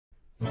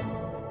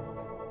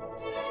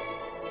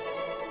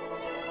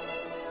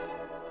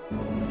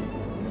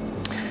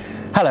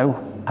Hello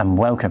and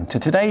welcome to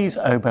today's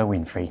Oboe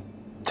Windfree.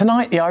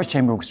 Tonight the Irish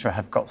Chamber Orchestra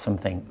have got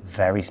something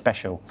very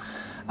special.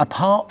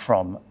 Apart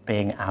from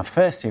being our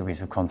first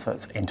series of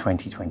concerts in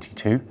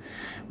 2022,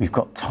 we've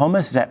got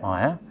Thomas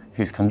Zetmeyer,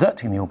 who's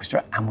conducting the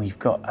orchestra, and we've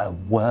got a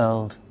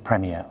world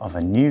premiere of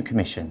a new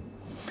commission.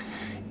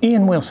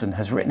 Ian Wilson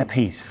has written a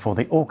piece for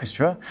the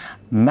orchestra,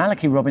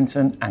 Malachy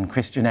Robinson and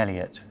Christian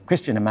Elliott.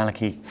 Christian and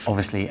Malachy,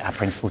 obviously our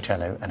principal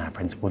cello and our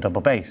principal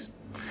double bass.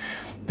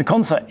 The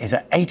concert is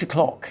at 8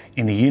 o'clock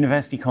in the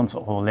University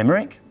Concert Hall,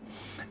 Limerick.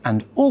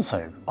 And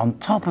also, on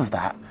top of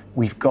that,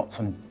 we've got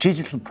some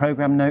digital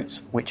programme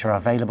notes which are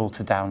available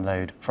to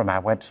download from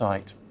our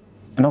website.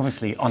 And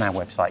obviously on our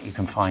website you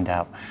can find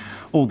out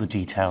all the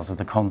details of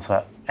the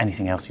concert,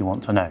 anything else you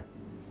want to know.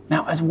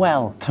 Now as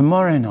well,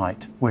 tomorrow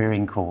night we're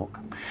in Cork.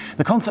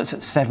 The concert's at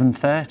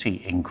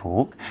 7:30 in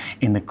Cork,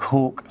 in the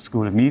Cork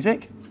School of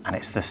Music, and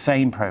it's the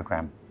same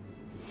programme.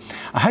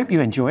 I hope you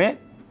enjoy it,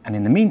 and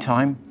in the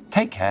meantime,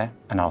 take care,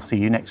 and I'll see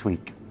you next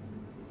week.